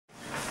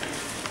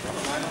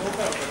た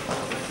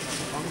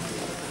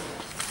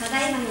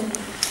だいまより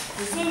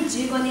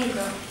2015年度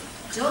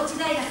上智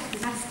大学附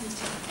属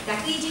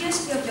学位授与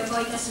式を挙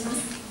行いたしま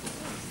す。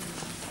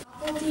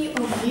Faculty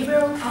of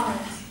Liberal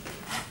Arts,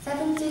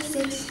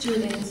 76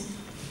 students.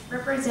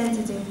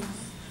 Representative,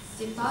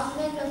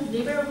 Department of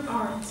Liberal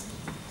Arts,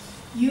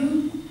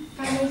 Yu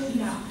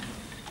Kanehira.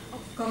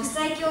 国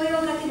際教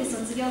養学部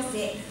卒業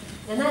生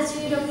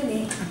76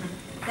名、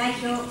代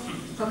表、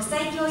国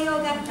際教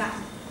養学科、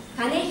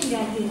金平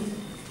優。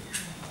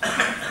金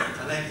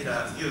平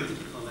優、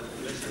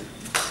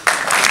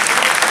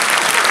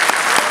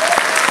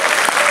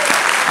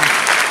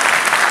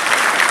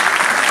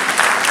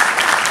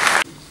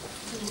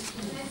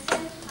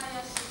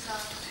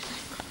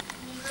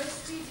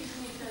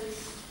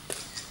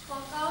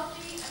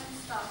Faculty and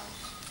staff,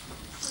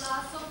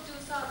 class of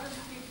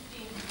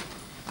 2015,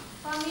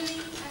 family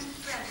and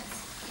friends,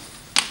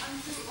 and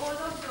to all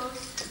of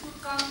those who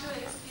come to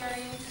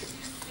experience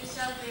this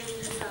special day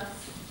with us.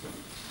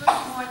 Good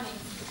morning.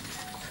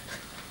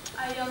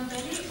 I am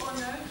very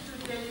honored to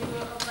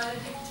deliver a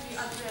valedictory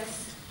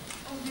address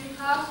on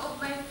behalf of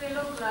my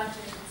fellow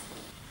graduates.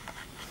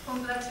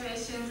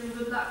 Congratulations and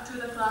good luck to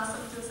the class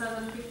of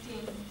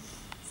 2015.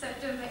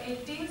 September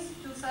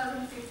 18th,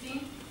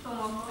 2015,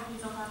 Tomoko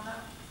Hizohata.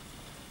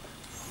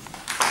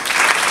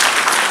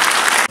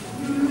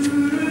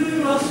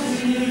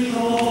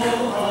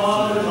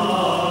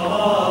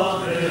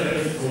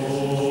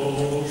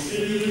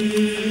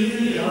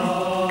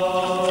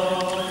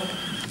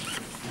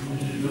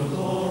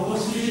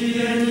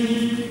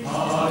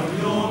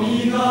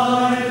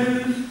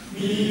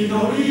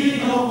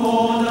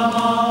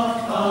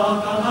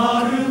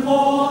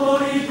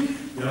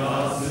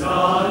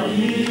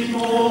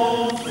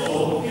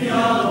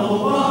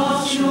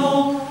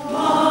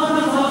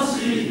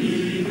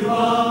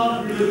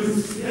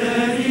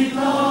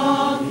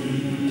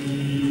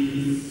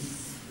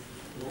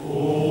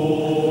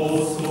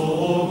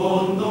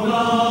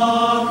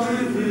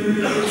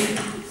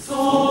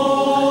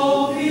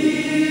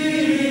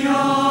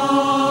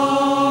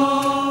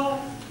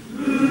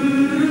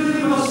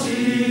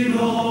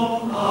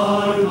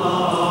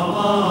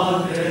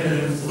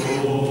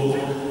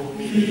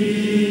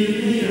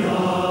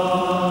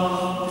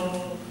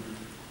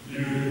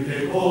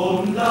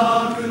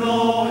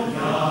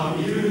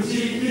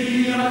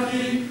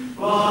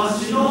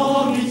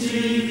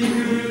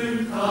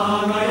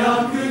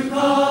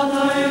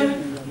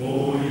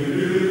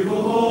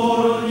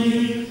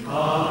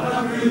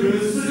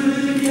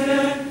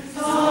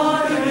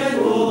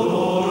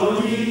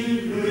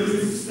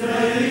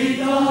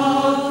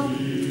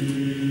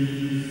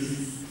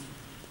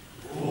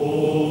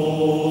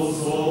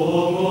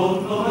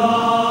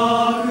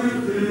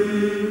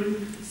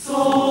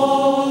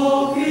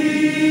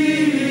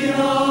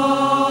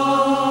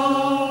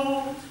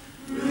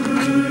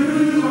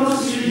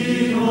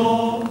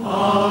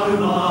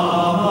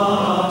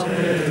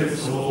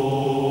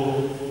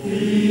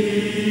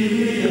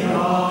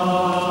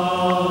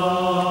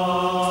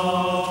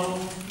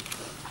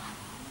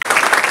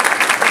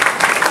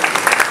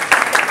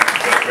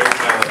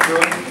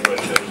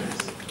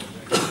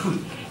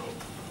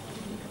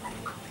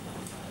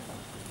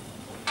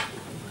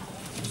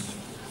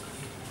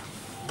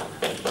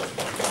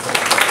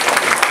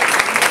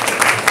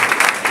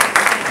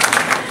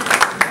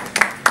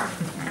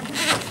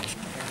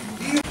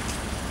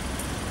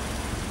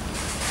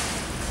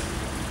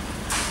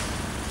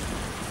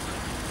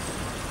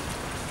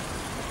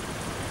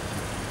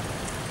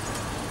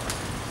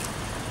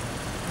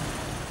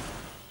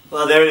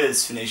 'Well, there it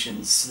is,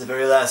 Phoenicians, the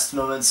very last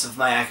moments of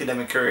my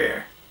academic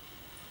career.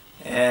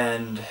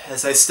 And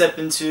as I step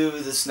into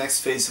this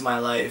next phase of my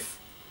life,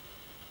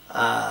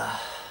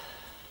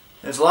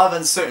 there's a lot of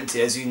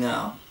uncertainty, as you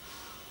know.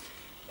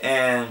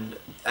 And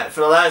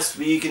for the last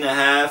week and a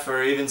half,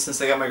 or even since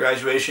I got my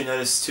graduation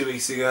notice 2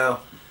 weeks ago,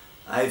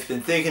 I've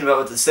been thinking about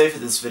what to say for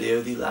this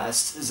video, the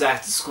last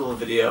Zach to School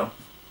video.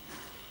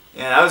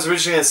 And I was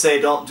originally going to say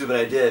don't do what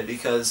I did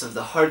because of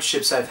the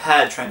hardships I've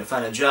had trying to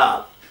find a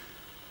job.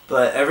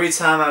 But every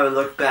time I would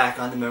look back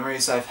on the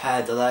memories I've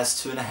had the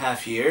last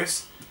 2.5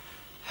 years,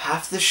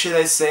 half the shit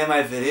I say in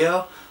my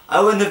video,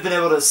 I wouldn't have been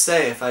able to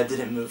say if I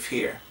didn't move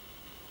here.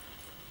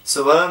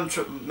 So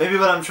maybe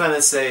what I'm trying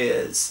to say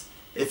is,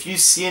 if you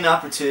see an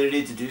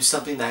opportunity to do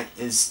something that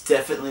is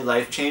definitely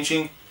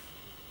life-changing,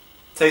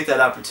 take that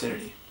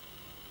opportunity.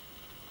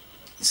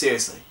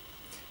 Seriously.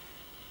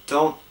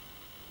 Don't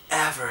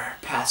ever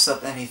pass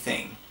up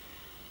anything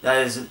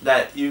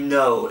that you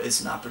know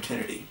is an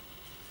opportunity.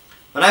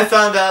 When I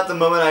found out the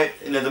moment I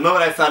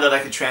found out I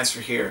could transfer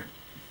here,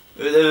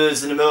 it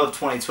was in the middle of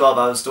 2012.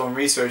 I was doing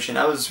research and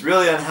I was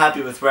really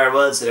unhappy with where I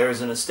was at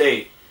Arizona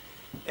State,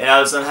 and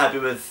I was unhappy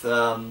with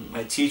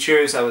my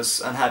teachers. I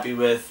was unhappy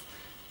with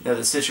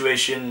the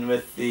situation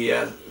with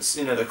the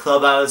the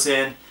club I was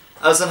in.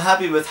 I was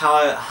unhappy with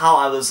how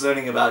I was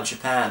learning about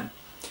Japan,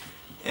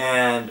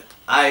 and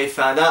I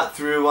found out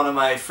through one of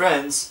my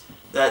friends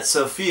that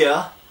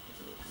Sophia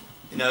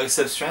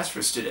accepts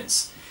transfer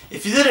students.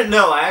 If you didn't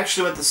know, I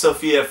actually went to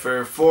Sofia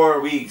for 4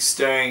 weeks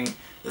during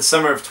the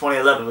summer of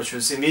 2011, which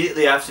was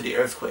immediately after the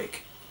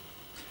earthquake.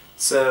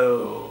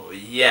 So,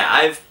 yeah,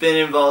 I've been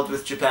involved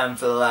with Japan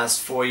for the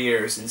last 4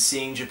 years and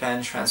seeing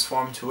Japan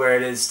transform to where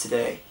it is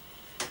today.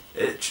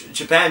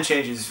 Japan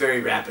changes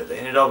very rapidly,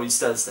 and it always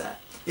does that.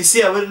 You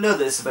see, I wouldn't know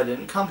this if I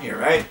didn't come here,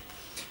 right?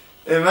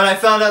 And when I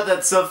found out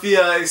that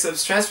Sofia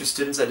accepts transfer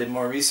students, I did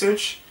more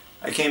research.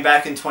 I came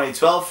back in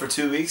 2012 for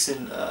 2 weeks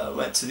and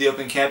went to the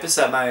open campus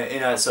at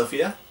at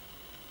Sofia.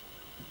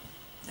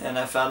 And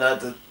I found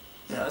out that,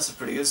 it's a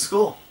pretty good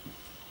school.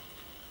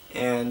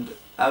 And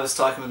I was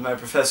talking with my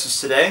professors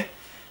today,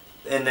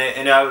 and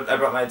I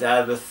brought my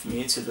dad with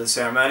me to the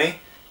ceremony,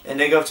 and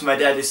they go up to my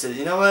dad, they said,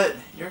 you know what,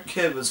 your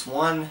kid was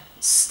one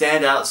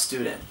standout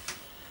student.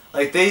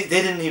 Like, they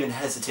didn't even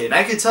hesitate. And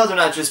I could tell they're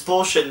not just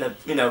bullshitting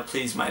to,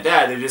 please my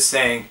dad, they're just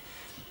saying,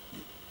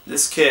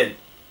 this kid,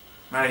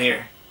 right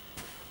here,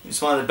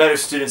 he's one of the better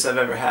students I've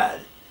ever had.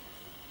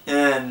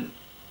 And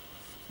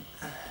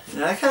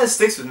that kind of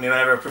sticks with me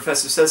whenever a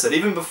professor says that.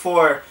 Even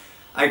before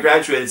I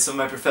graduated, some of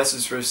my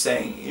professors were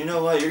saying, you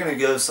know what, you're going to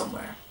go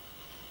somewhere.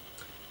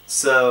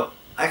 So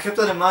I kept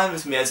that in mind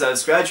with me as I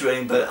was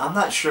graduating, but I'm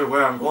not sure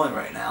where I'm going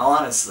right now,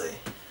 honestly.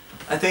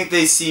 I think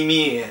they see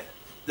me,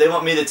 they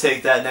want me to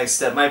take that next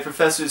step. My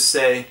professors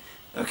say,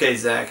 okay,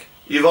 Zach,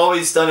 you've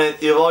always done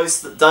it, you've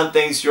always done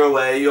things your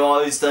way, you've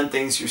always done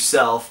things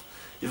yourself,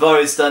 you've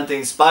always done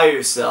things by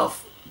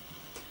yourself,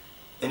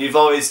 and you've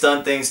always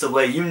done things the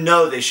way you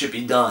know they should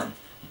be done.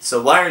 So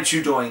why aren't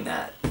you doing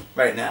that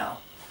right now?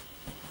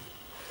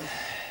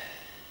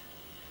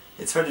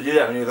 It's hard to do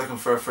that when you're looking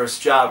for a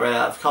first job right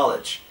out of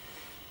college.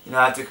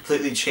 I have to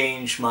completely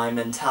change my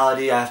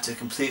mentality. I have to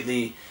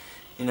completely,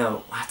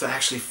 I have to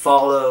actually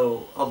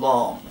follow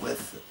along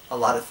with a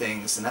lot of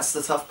things, and that's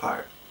the tough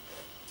part.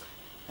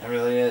 It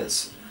really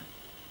is.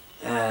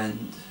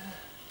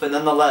 But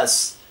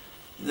nonetheless,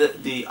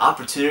 the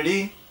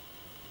opportunity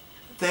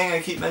thing I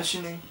keep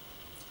mentioning,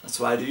 that's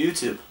why I do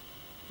YouTube.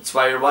 That's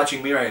why you're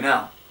watching me right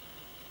now.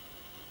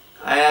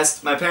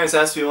 My parents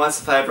asked me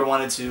once if I ever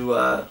wanted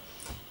to,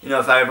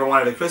 if I ever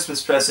wanted a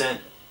Christmas present,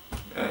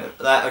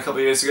 a couple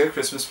years ago,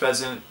 Christmas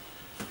present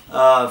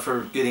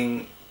for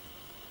getting,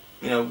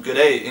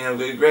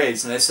 good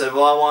grades. And I said,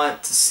 well, I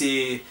want to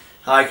see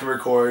how I can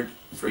record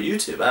for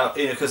YouTube,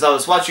 because I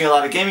was watching a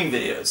lot of gaming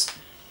videos.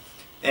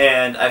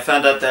 And I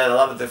found out that a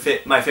lot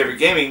of my favorite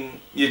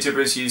gaming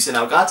YouTubers use an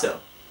Elgato.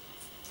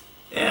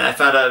 And I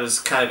found out it was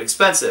kind of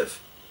expensive.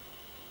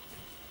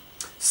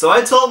 So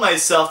I told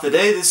myself the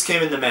day this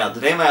came in the mail,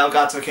 the day my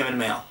Elgato came in the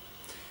mail,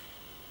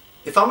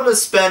 if I'm going to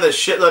spend a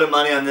shitload of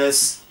money on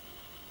this,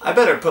 I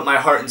better put my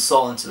heart and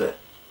soul into it.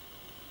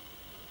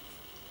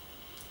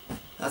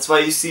 That's why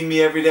you see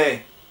me every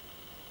day.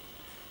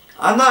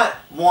 I'm not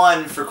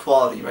one for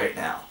quality right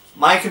now.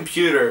 My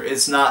computer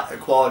is not a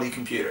quality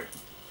computer.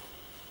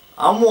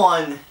 I'm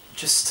one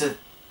just to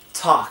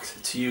talk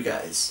to you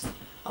guys.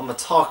 I'm a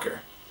talker.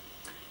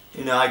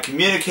 I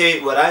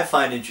communicate what I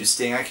find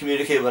interesting. I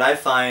communicate what I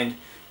find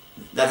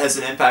that has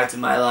an impact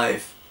in my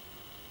life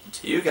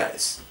to you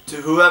guys, to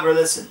whoever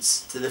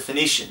listens, to the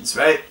Phoenicians,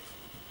 right?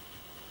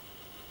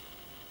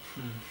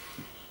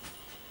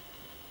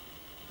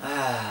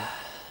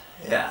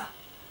 Yeah.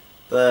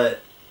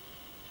 But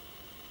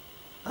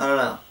I don't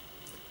know.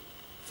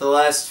 For the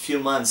last few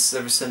months,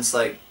 ever since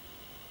like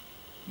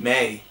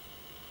May,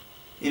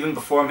 even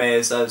before May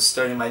as I was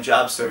starting my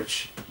job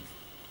search,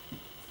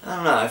 I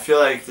don't know, I feel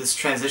like this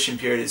transition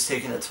period is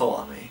taking a toll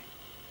on me.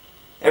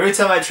 Every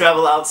time I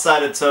travel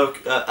outside of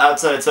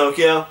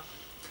Tokyo,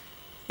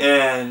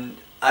 and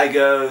I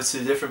go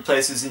to different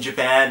places in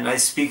Japan, and I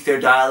speak their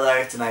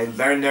dialect, and I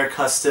learn their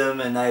custom,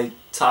 and I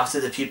talk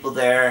to the people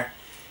there,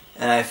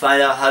 and I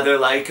find out how they're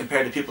like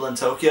compared to people in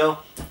Tokyo,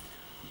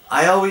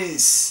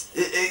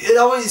 it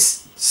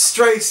always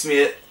strikes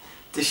me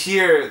to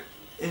hear,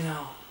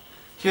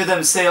 hear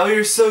them say, oh,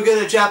 you're so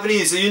good at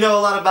Japanese, so you know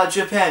a lot about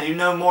Japan, you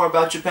know more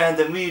about Japan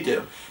than we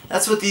do.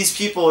 That's what these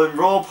people in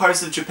rural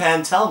parts of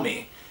Japan tell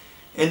me.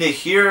 And to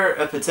hear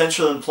a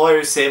potential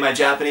employer say my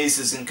Japanese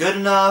isn't good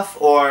enough,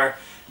 or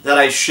that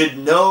I should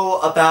know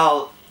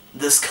about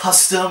this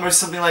custom or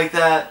something like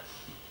that,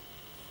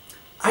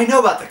 I know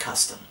about the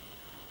custom.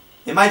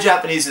 And my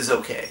Japanese is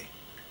okay.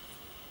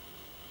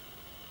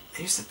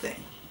 Here's the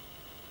thing.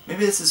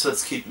 Maybe this is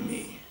what's keeping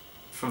me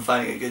from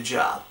finding a good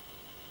job.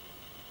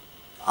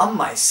 I'm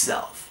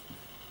myself.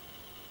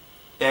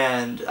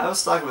 And I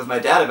was talking with my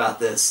dad about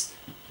this.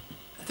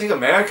 I think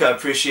America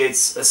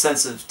appreciates a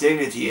sense of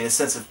dignity and a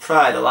sense of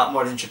pride a lot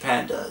more than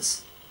Japan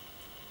does.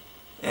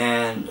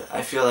 And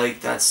I feel like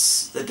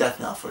that's the death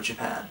knell for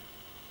Japan.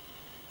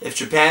 If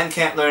Japan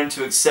can't learn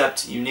to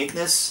accept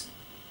uniqueness,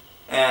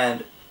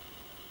 and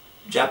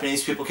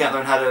Japanese people can't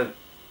learn how to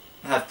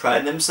have pride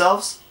in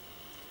themselves,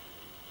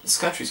 this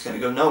country's going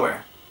to go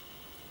nowhere.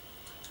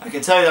 I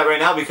can tell you that right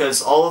now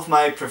because all of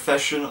my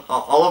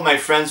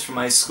friends from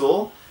my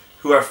school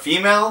who are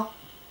female,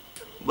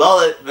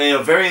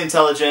 very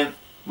intelligent,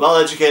 well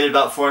educated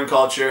about foreign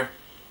culture,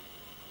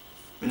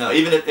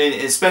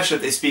 especially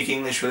if they speak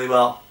English really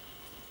well,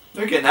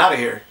 They're getting out of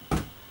here.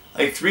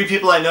 Like 3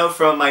 people I know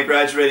from my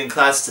graduating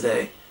class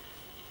today.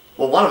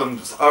 Well, one of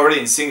them's already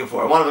in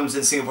Singapore. One of them's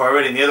in Singapore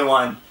already, and the other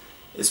one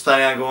is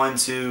planning on going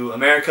to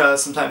America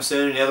sometime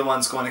soon, and the other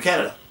one's going to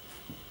Canada.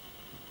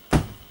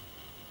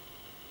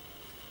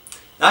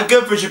 Not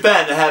good for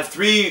Japan to have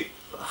 3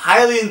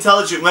 highly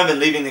intelligent women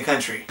leaving the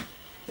country.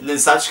 And then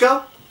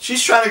Sachiko,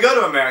 she's trying to go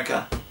to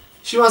America.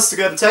 She wants to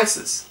go to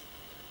Texas.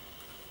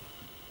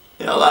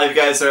 You know, a lot of you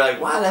guys are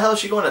like, why the hell is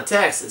she going to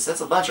Texas?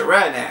 That's a bunch of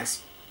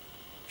rednecks.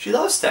 She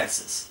loves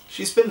Texas.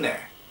 She's been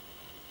there.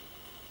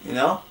 You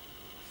know?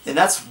 And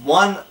that's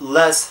one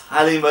less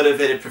highly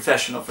motivated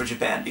professional for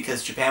Japan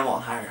because Japan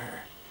won't hire her.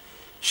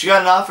 She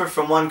got an offer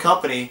from one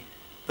company,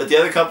 but the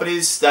other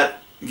companies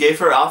that gave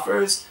her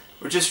offers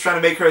were just trying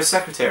to make her a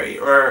secretary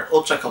or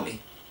ochakomi.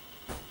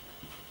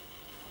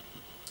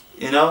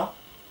 You know?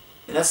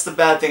 And that's the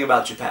bad thing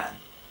about Japan.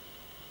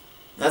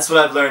 That's what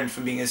I've learned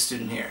from being a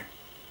student here.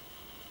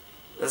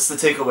 That's the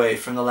takeaway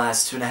from the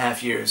last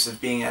 2.5 years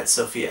of being at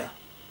Sophia.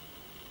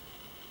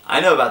 I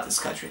know about this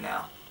country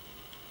now.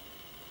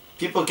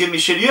 People give me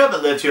shit, you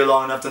haven't lived here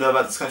long enough to know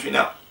about this country.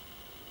 No.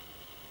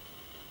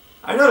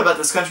 I known about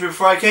this country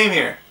before I came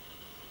here.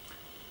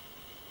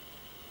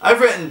 I've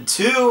written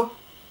 2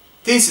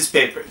 thesis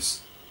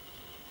papers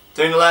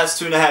during the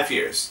last 2.5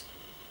 years.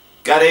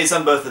 Got A's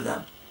on both of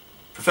them.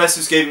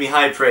 Professors gave me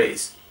high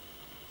praise.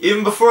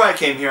 Even before I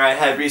came here, I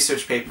had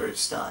research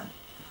papers done.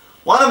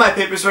 One of my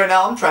papers right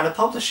now, I'm trying to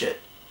publish it.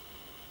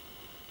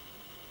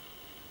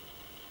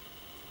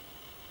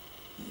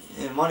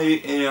 And one of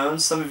you,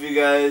 some of you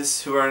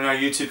guys who are in our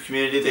YouTube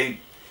community,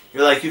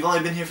 you're like, you've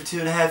only been here for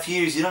 2.5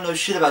 years, you don't know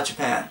shit about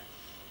Japan.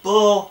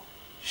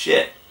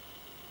 Bullshit.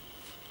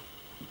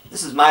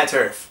 This is my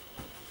turf.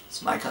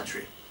 It's my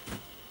country.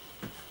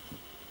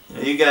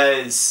 You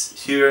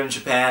guys here in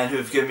Japan who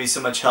have given me so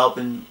much help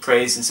and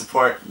praise and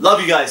support,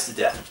 love you guys to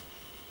death.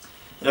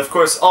 And of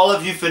course, all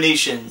of you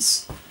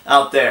Phoenicians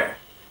out there,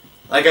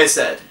 like I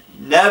said,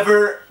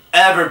 never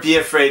ever be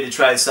afraid to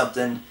try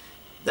something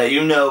that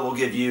you know will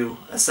give you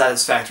a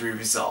satisfactory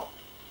result.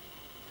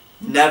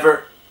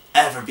 Never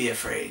ever be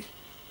afraid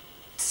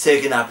to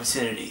take an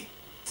opportunity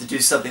to do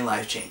something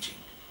life-changing.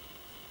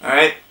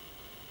 Alright?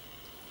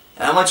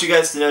 And I want you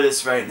guys to know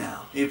this right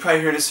now. You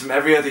probably heard this from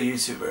every other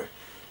YouTuber,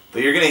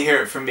 but you're going to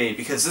hear it from me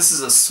because this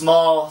is a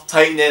small,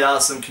 tight-knit,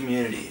 awesome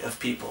community of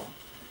people.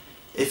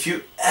 If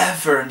you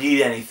ever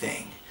need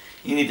anything,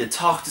 you need to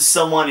talk to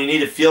someone, you need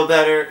to feel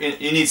better,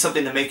 you need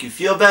something to make you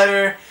feel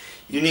better,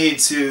 you need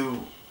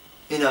to,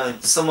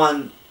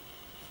 someone,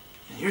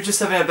 you're just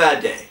having a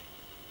bad day,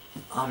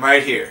 I'm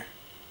right here.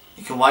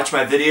 You can watch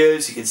my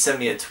videos, you can send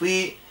me a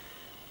tweet,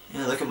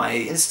 look at my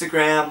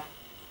Instagram.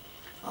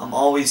 I'm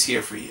always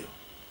here for you.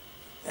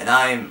 And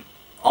I'm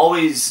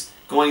always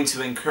going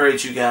to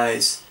encourage you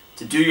guys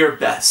to do your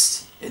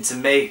best and to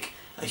make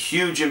a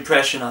huge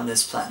impression on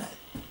this planet.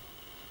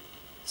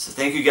 So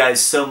thank you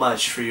guys so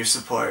much for your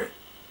support,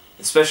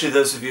 especially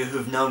those of you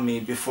who've known me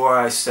before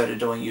I started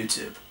doing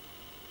YouTube.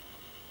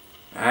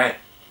 Alright?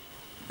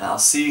 I'll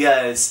see you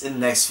guys in the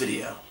next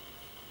video.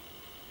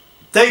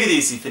 Take it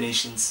easy,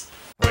 Phoenicians.